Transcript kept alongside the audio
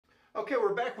Okay,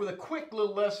 we're back with a quick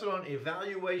little lesson on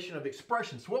evaluation of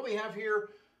expressions. What we have here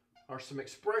are some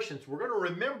expressions. We're going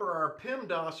to remember our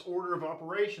PEMDAS order of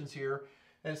operations here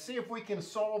and see if we can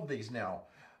solve these now.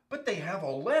 But they have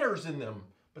all letters in them.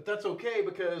 But that's okay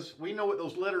because we know what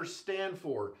those letters stand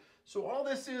for. So all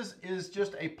this is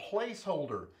just a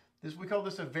placeholder. We call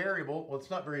this a variable. Well, it's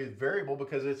not very variable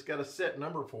because it's got a set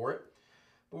number for it.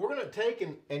 But we're going to take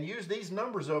and use these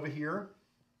numbers over here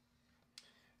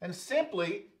and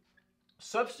simply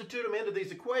substitute them into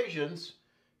these equations,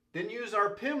 then use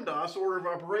our PEMDAS order of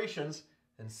operations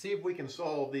and see if we can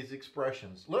solve these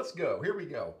expressions. Let's go. Here we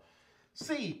go.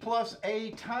 C plus A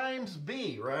times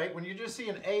B, right? When you just see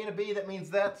an A and a B, that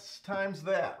means that's times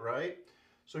that, right?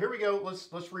 So here we go.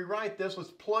 Let's rewrite this.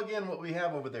 Let's plug in what we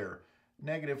have over there.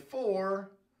 -4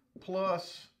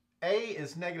 plus A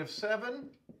is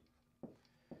 -7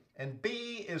 and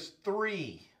B is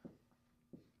 3.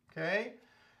 Okay?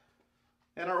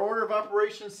 And our order of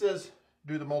operations says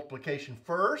do the multiplication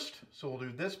first. So we'll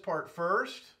do this part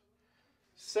first.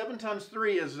 7 times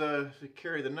 3 is,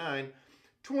 carry the 9,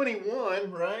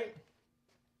 21, right?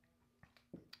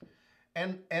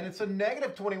 And it's a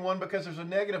 -21 because there's a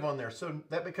negative on there. So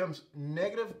that becomes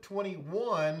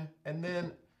 -21 and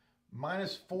then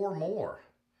 -4 more.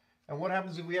 And what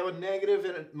happens if we have a negative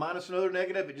and it minus another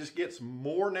negative? It just gets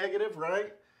more negative,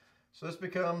 right? So this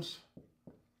becomes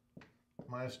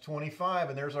 -25,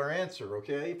 and there's our answer,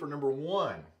 okay, for number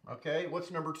 1. Okay,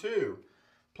 what's number 2?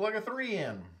 Plug a 3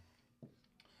 in.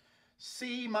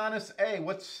 C minus A,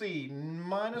 what's C?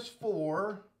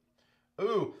 -4.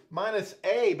 Ooh, minus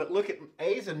A, but look at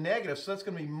A is a negative, so that's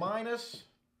going to be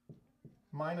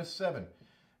 -7.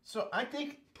 So I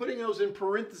think putting those in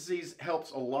parentheses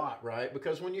helps a lot, right?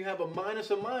 Because when you have a minus,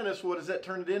 what does that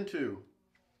turn it into?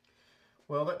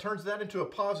 Well, that turns that into a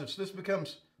positive, so this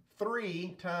becomes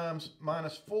 3 times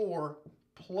 -4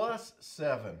 plus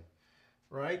 7,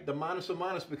 right? The minus of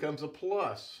minus becomes a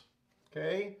plus,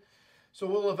 okay? So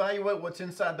we'll evaluate what's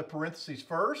inside the parentheses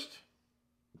first.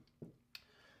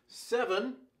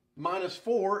 7 minus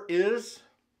 4 is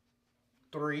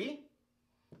 3.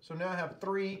 So now I have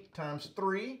 3 times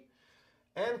 3.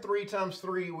 And 3 times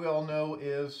 3 we all know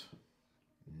is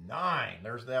 9.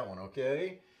 There's that one,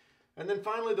 okay? And then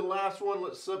finally the last one,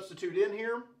 let's substitute in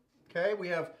here. Okay, we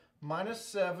have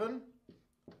 -7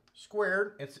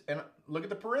 squared. And look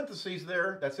at the parentheses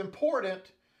there. That's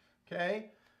important.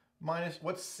 Okay. Minus,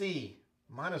 what's C?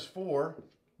 -4.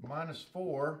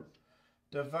 -4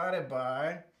 divided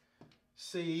by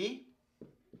C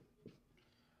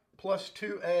plus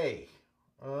 2A.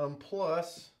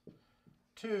 Plus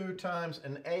 2 times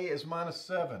an A is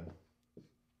 -7.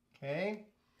 Okay.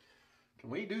 Can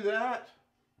we do that?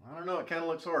 I don't know. It kind of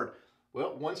looks hard.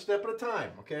 Well, one step at a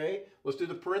time, okay? Let's do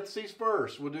the parentheses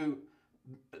first. We'll do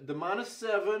the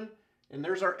 -7, and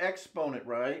there's our exponent,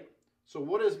 right? So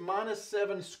what is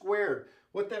 -7 squared?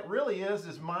 What that really is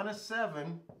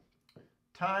 -7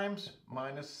 times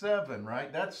 -7,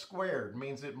 right? That's squared. It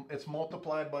means it's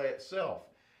multiplied by itself.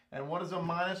 And what is a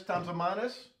minus times a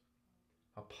minus?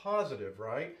 A positive,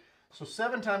 right? So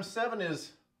 7 times 7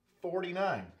 is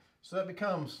 49. So that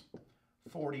becomes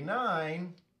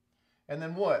 49. And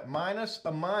then what? Minus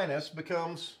a minus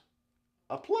becomes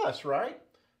a plus, right?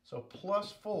 So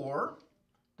plus 4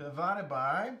 divided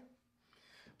by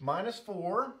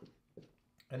 -4.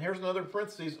 And here's another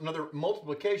parentheses, another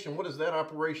multiplication. What is that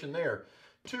operation there?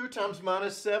 2 times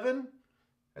 -7,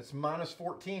 that's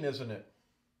 -14, isn't it?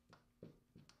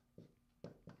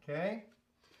 Okay.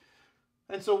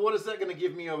 And so what is that going to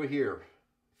give me over here?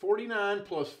 49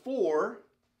 plus 4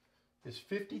 is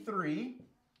 53.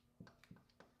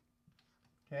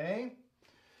 Okay,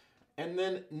 and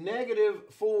then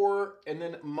 -4 and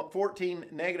then 14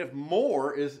 negative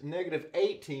more is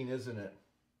 -18, isn't it?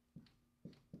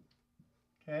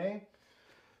 Okay,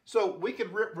 so we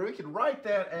could write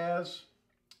that as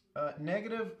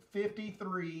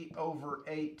 -53 over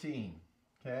 18.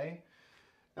 Okay,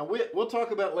 now we'll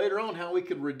talk about later on how we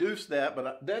could reduce that,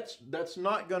 but that's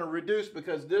not going to reduce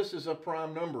because this is a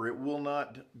prime number. It will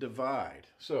not divide.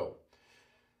 So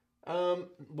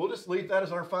we'll just leave that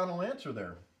as our final answer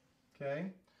there.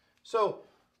 Okay, so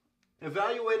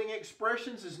evaluating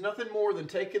expressions is nothing more than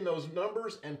taking those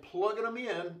numbers and plugging them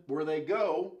in where they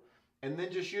go, and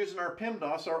then just using our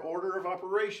PEMDAS, our order of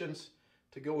operations,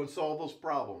 to go and solve those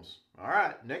problems. All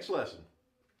right, next lesson.